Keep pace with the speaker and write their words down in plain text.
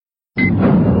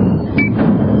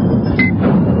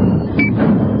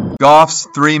Goff's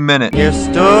 3-minute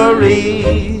history.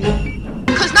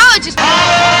 Because knowledge is...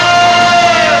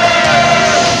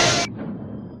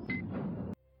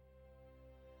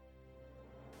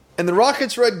 And the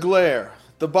rocket's red glare,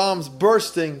 the bombs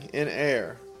bursting in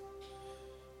air.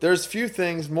 There's few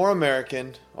things more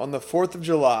American on the 4th of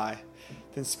July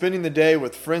than spending the day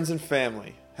with friends and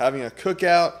family, having a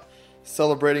cookout,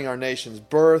 celebrating our nation's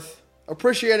birth,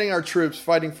 appreciating our troops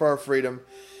fighting for our freedom,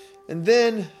 and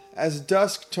then, as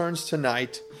dusk turns to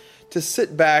night, to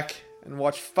sit back and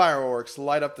watch fireworks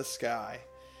light up the sky.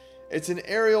 It's an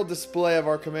aerial display of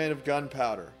our command of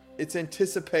gunpowder. It's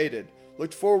anticipated,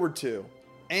 looked forward to,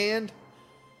 and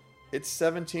it's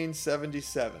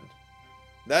 1777.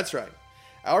 That's right.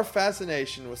 Our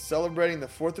fascination with celebrating the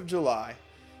 4th of July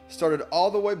started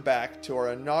all the way back to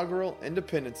our inaugural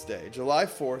Independence Day, July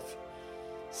 4th,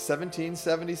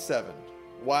 1777,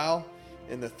 while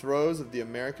in the throes of the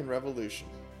American Revolution.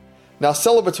 Now,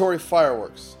 celebratory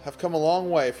fireworks have come a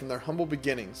long way from their humble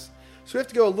beginnings, so we have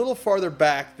to go a little farther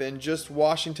back than just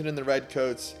Washington and the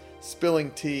Redcoats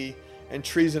spilling tea and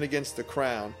treason against the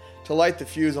crown to light the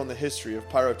fuse on the history of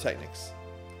pyrotechnics.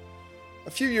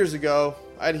 A few years ago,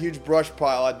 I had a huge brush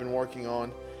pile I'd been working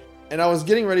on, and I was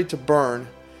getting ready to burn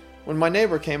when my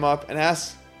neighbor came up and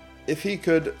asked if he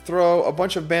could throw a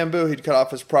bunch of bamboo he'd cut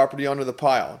off his property onto the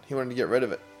pile. He wanted to get rid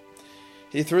of it.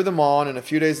 He threw them on, and a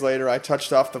few days later I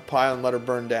touched off the pile and let her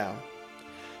burn down.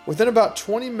 Within about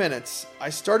 20 minutes, I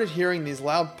started hearing these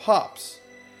loud pops.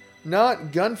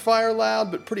 Not gunfire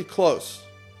loud, but pretty close.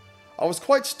 I was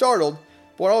quite startled,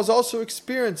 but what I was also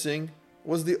experiencing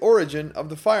was the origin of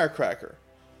the firecracker.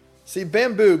 See,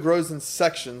 bamboo grows in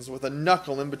sections with a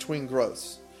knuckle in between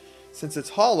growths. Since it's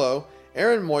hollow,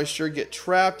 air and moisture get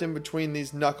trapped in between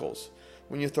these knuckles.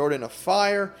 When you throw it in a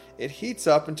fire, it heats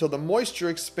up until the moisture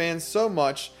expands so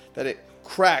much that it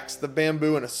cracks the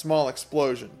bamboo in a small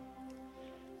explosion.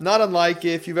 Not unlike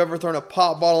if you've ever thrown a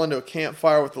pop bottle into a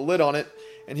campfire with the lid on it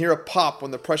and hear a pop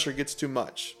when the pressure gets too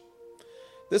much.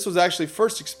 This was actually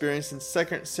first experienced in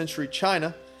 2nd century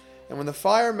China, and when the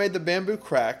fire made the bamboo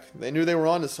crack, they knew they were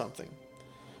onto something.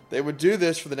 They would do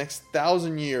this for the next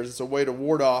 1,000 years as a way to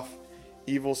ward off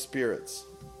evil spirits.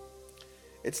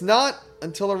 It's not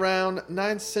until around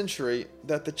 9th century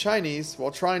that the Chinese,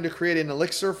 while trying to create an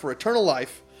elixir for eternal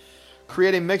life,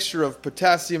 create a mixture of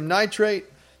potassium nitrate,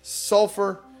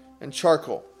 sulfur, and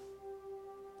charcoal.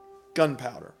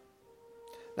 Gunpowder.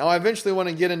 Now, I eventually want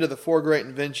to get into the 4 great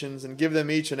inventions and give them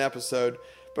each an episode,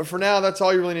 but for now, that's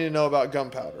all you really need to know about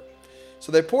gunpowder.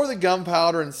 So they pour the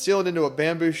gunpowder and seal it into a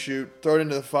bamboo shoot, throw it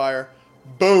into the fire.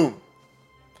 Boom!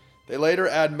 They later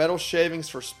add metal shavings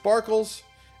for sparkles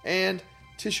and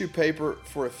tissue paper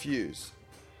for a fuse.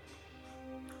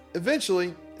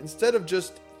 Eventually, instead of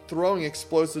just throwing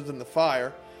explosives in the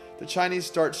fire, the Chinese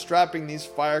start strapping these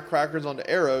firecrackers onto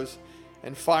arrows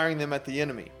and firing them at the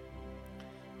enemy.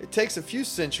 It takes a few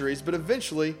centuries, but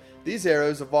eventually these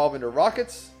arrows evolve into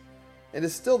rockets and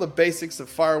is still the basics of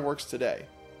fireworks today.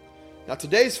 Now,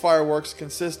 today's fireworks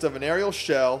consist of an aerial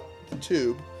shell, the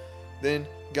tube, then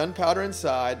gunpowder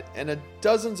inside, and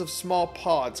dozens of small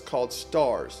pods called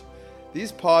stars.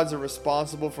 These pods are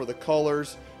responsible for the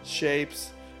colors,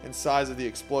 shapes, and size of the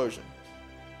explosion.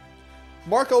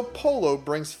 Marco Polo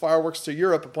brings fireworks to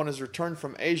Europe upon his return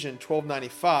from Asia in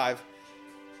 1295,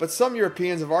 but some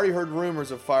Europeans have already heard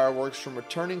rumors of fireworks from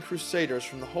returning crusaders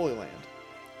from the Holy Land.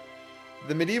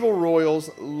 The medieval royals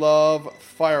love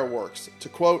fireworks to,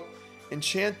 quote,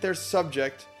 enchant their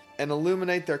subject and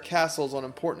illuminate their castles on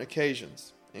important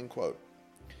occasions, end quote.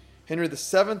 Henry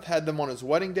VII had them on his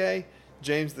wedding day,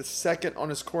 James II on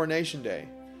his coronation day.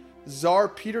 Tsar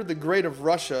Peter the Great of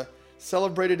Russia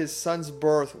celebrated his son's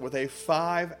birth with a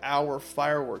 5-hour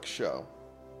fireworks show.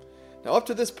 Now, up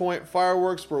to this point,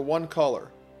 fireworks were one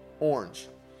color, orange.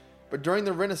 But during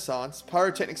the Renaissance,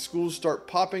 pyrotechnic schools start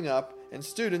popping up, and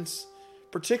students,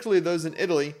 particularly those in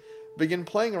Italy, begin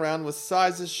playing around with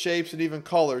sizes, shapes, and even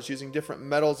colors using different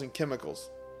metals and chemicals.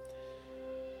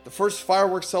 The first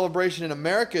fireworks celebration in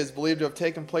America is believed to have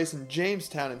taken place in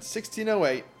Jamestown in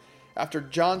 1608 after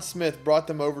John Smith brought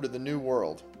them over to the New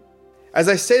World. As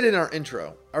I stated in our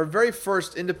intro, our very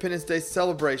first Independence Day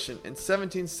celebration in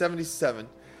 1777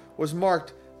 was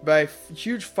marked by a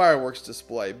huge fireworks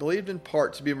display, believed in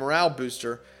part to be a morale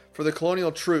booster for the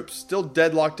colonial troops still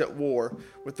deadlocked at war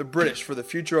with the British for the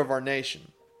future of our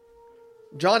nation.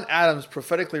 John Adams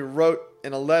prophetically wrote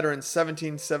in a letter in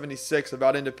 1776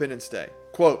 about Independence Day,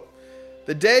 quote,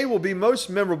 "The day will be most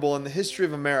memorable in the history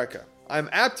of America. I am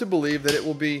apt to believe that it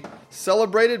will be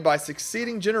celebrated by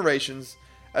succeeding generations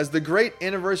as the great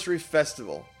anniversary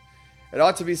festival. It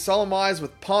ought to be solemnized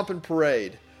with pomp and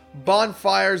parade.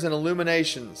 bonfires and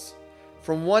illuminations.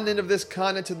 From one end of this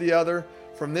continent to the other,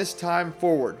 from this time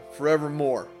forward,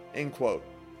 forevermore. End quote.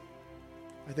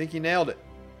 I think he nailed it.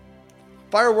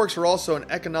 Fireworks are also an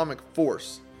economic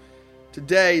force.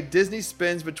 Today, Disney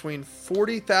spends between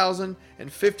 $40,000 and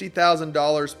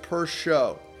 $50,000 per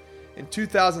show. In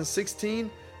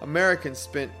 2016, Americans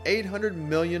spent $800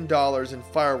 million in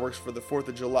fireworks for the 4th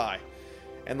of July.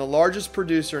 And the largest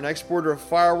producer and exporter of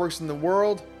fireworks in the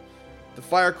world, the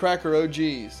firecracker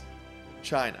OGs,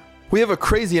 China. We have a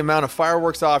crazy amount of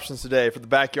fireworks options today for the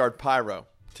Backyard Pyro.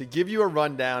 To give you a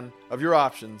rundown of your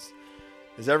options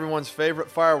is everyone's favorite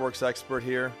fireworks expert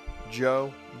here,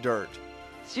 Joe Dirt.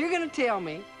 So you're gonna tell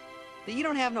me that you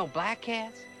don't have no black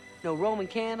cats, no Roman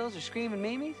candles, or screaming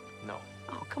mimes? No.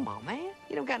 Oh, come on, man.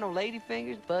 You don't got no lady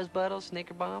fingers, buzz buttles,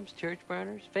 snicker bombs, church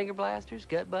burners, finger blasters,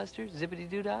 gut busters, zippity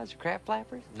doodads, or crap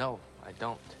flappers? No, I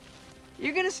don't.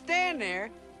 You're gonna stand there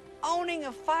owning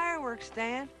a fireworks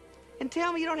stand and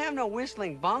tell me you don't have no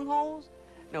whistling bungholes,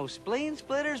 no spleen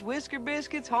splitters, whisker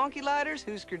biscuits, honky lighters,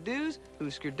 Husker do's,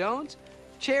 Husker don'ts,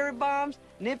 cherry bombs,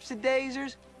 nipsy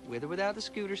daisers, with or without the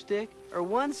scooter stick, or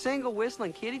one single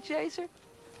whistling kitty chaser?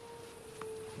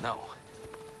 No.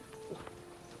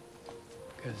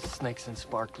 Because snakes and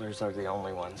sparklers are the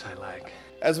only ones I like.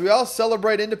 As we all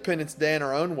celebrate Independence Day in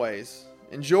our own ways,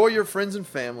 enjoy your friends and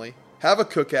family, have a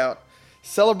cookout,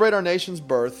 celebrate our nation's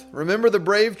birth, remember the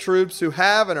brave troops who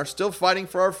have and are still fighting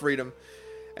for our freedom,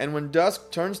 and when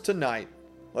dusk turns to night,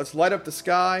 let's light up the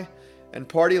sky and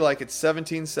party like it's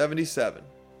 1777.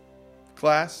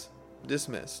 Class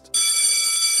dismissed.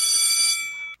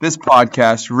 This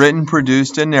podcast written,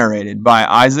 produced, and narrated by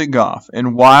Isaac Goff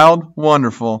in wild,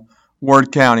 wonderful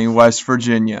Ward County, West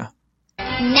Virginia.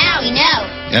 Now you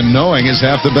know. And knowing is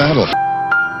half the battle.